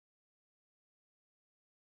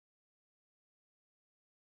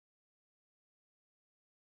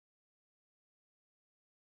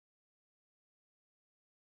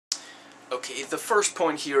Okay, the first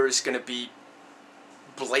point here is going to be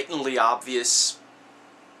blatantly obvious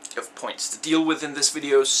of points to deal with in this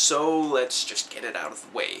video, so let's just get it out of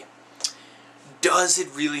the way. Does it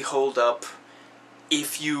really hold up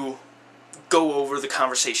if you go over the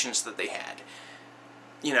conversations that they had?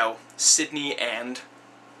 You know, Sydney and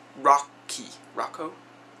Rock.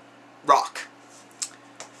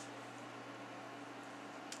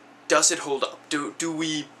 Does it hold up? Do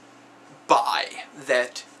we buy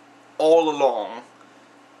that all along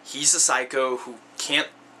he's a psycho who can't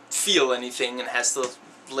feel anything and has to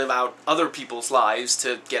live out other people's lives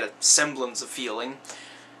to get a semblance of feeling,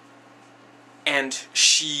 and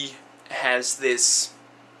she has this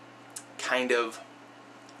kind of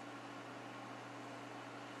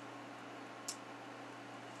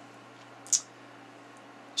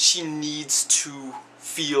she needs to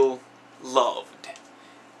feel loved,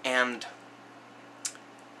 and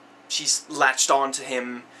she's latched on to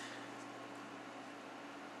him,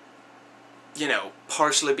 you know,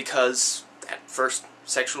 partially because that first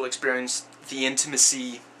sexual experience, the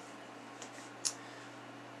intimacy,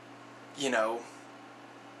 you know.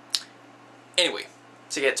 Anyway,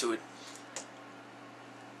 to get to it,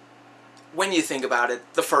 when you think about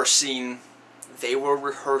it, the first scene, they were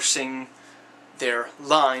rehearsing their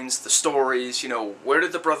lines, the stories, you know, where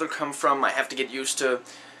did the brother come from? I have to get used to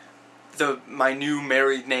my new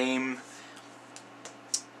married name.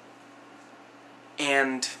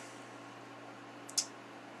 And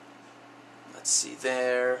let's see,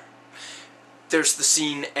 there's the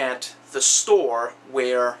scene at the store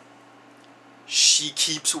where she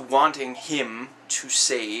keeps wanting him to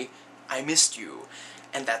say, I missed you.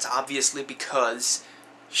 And that's obviously because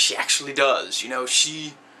she actually does. You know,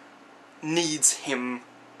 she needs him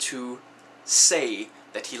to say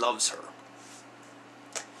that he loves her.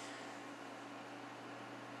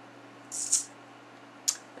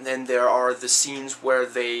 And then there are the scenes where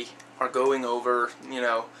they are going over, you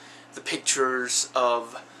know, the pictures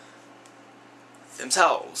of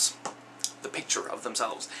themselves. The picture of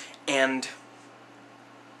themselves. And,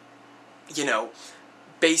 you know,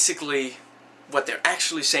 basically what they're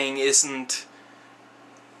actually saying isn't,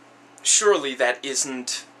 surely that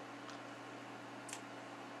isn't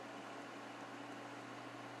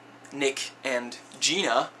Nick and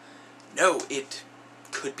Gina. No, it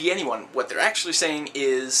could be anyone. What they're actually saying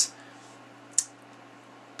is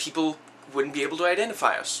people wouldn't be able to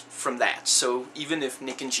identify us from that. So even if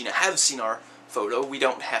Nick and Gina have seen our photo, we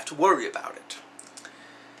don't have to worry about it.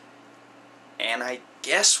 And I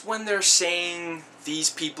guess when they're saying these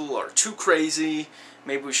people are too crazy,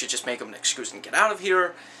 maybe we should just make them an excuse and get out of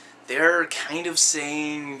here, they're kind of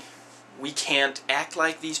saying we can't act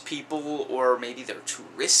like these people, or maybe they're too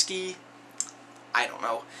risky. I don't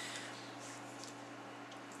know.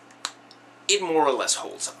 It more or less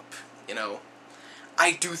holds up, you know.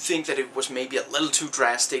 I do think that it was maybe a little too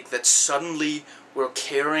drastic that suddenly we're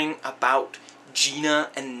caring about Gina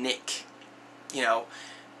and Nick. You know,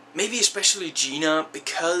 maybe especially Gina,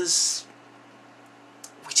 because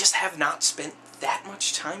we just have not spent that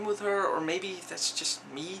much time with her, or maybe that's just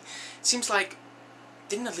me. It seems like,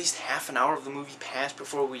 didn't at least half an hour of the movie pass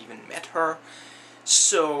before we even met her?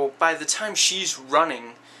 So by the time she's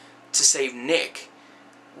running to save Nick,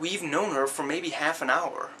 we've known her for maybe half an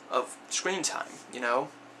hour of screen time, you know?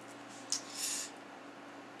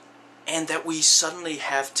 And that we suddenly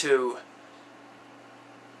have to,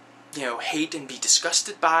 you know, hate and be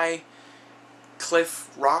disgusted by Cliff,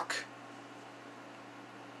 Rock,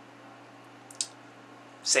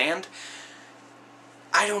 Sand.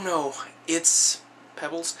 I don't know. It's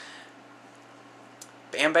Pebbles.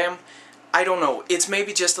 Bam Bam. I don't know. It's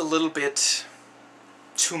maybe just a little bit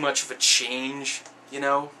too much of a change, you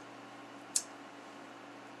know?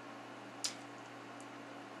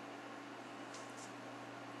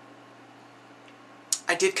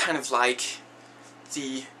 I did kind of like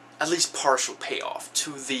the, at least partial payoff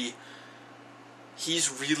to the,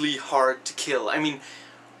 he's really hard to kill. I mean,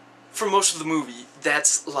 for most of the movie,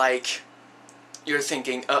 that's like, you're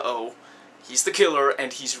thinking, uh-oh, he's the killer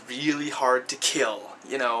and he's really hard to kill,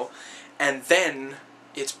 you know? And then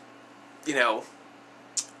it's, you know,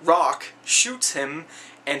 Rock shoots him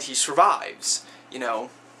and he survives, you know?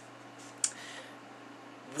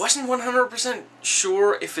 Wasn't 100%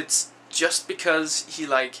 sure if it's just because he,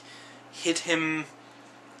 like, hit him,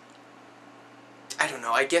 I don't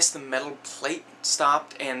know, I guess the metal plate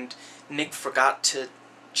stopped and Nick forgot to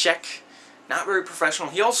check. Not very professional.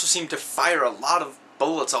 He also seemed to fire a lot of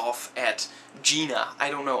bullets off at Gina. I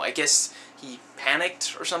don't know, I guess he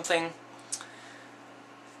panicked or something.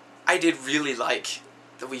 I did really like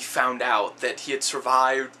that we found out that he had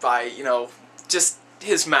survived by, you know, just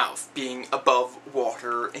his mouth being above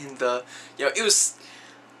water in the, you know, it was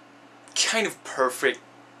kind of perfect,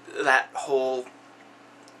 that whole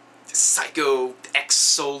psycho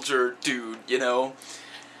ex-soldier dude, you know.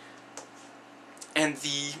 And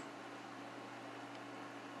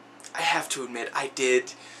I have to admit, I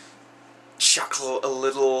did chuckle a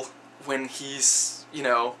little when he's, you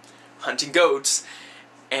know, hunting goats,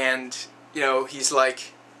 and, you know, he's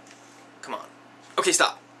like, come on, okay,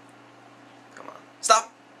 stop, come on,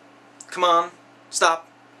 stop, come on, stop,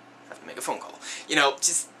 I have to make a phone call, you know,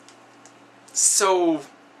 just so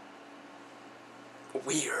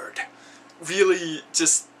weird, really,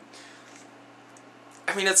 just,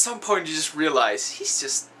 I mean, at some point you just realize he's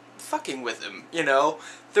just fucking with him, you know,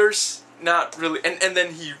 there's not really, and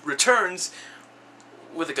then he returns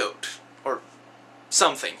with a goat, or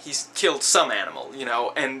something, he's killed some animal, you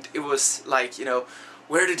know, and it was like, you know,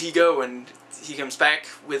 where did he go? And he comes back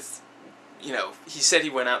with, you know, he said he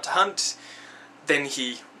went out to hunt, then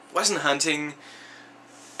he wasn't hunting,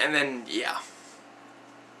 and then, yeah.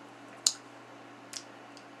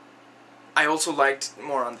 I also liked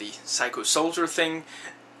more on the psycho soldier thing,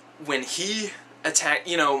 when he attacked,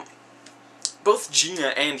 you know, both Gina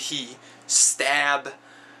and he stab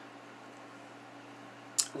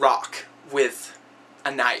Rock with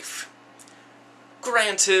a knife.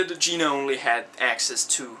 Granted, Gina only had access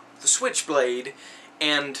to the switchblade,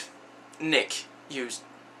 and Nick used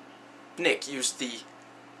the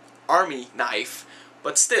army knife,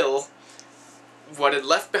 but still, what it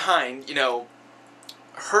left behind, you know,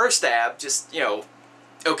 her stab just, you know,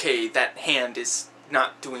 okay, that hand is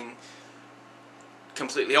not doing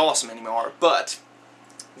completely awesome anymore, but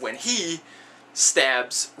when he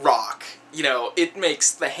stabs Rock, you know, it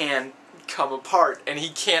makes the hand come apart, and he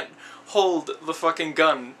can't hold the fucking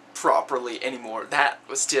gun properly anymore. That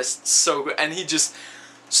was just so good, and he just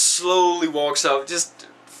slowly walks up, just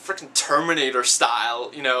freaking Terminator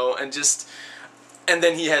style, you know, and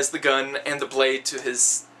then he has the gun and the blade to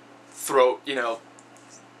his throat, you know.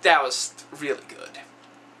 That was really good.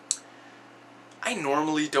 I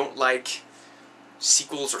normally don't like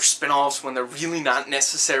sequels or spin-offs when they're really not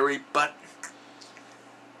necessary, but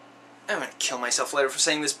I'm gonna kill myself later for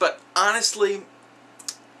saying this, but honestly,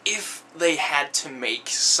 if they had to make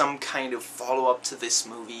some kind of follow-up to this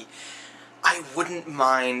movie, I wouldn't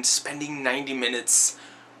mind spending 90 minutes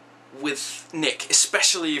with Nick,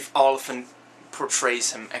 especially if Oliphant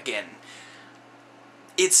portrays him again.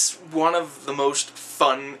 It's one of the most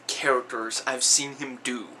fun characters I've seen him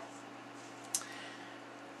do.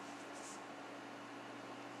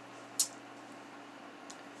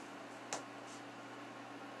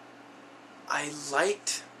 I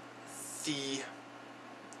liked the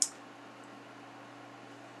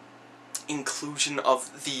inclusion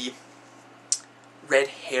of the red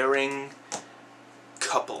herring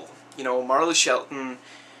couple. You know, Marley Shelton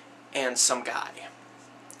and some guy.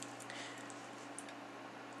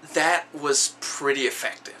 That was pretty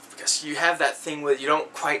effective, because you have that thing where you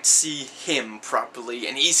don't quite see him properly,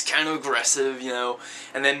 and he's kind of aggressive, you know,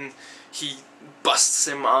 and then he busts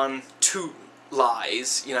him on 2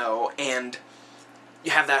 lies, you know, and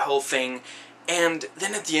you have that whole thing, and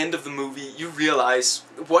then at the end of the movie you realize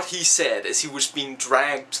what he said as he was being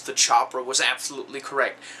dragged to the chopper was absolutely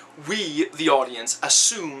correct. We, the audience,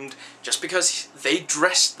 assumed just because they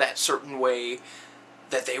dressed that certain way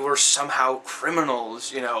that they were somehow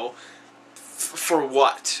criminals, you know, for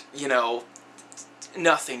what, you know,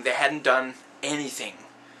 nothing, they hadn't done anything,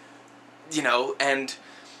 you know, and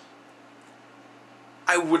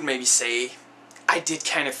I would maybe say I did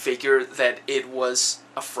kind of figure that it was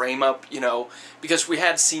a frame-up, you know, because we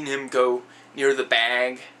had seen him go near the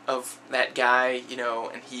bag of that guy, you know,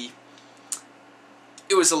 and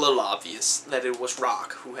it was a little obvious that it was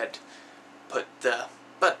Rock who had put the,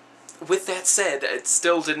 but with that said, it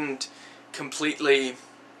still didn't completely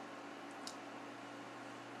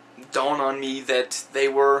dawn on me that they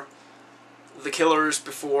were the killers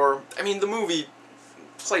before. I mean, the movie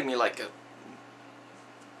played me like a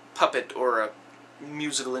puppet or a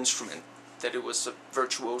musical instrument that it was a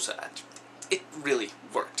virtuoso at. It really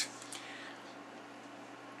worked.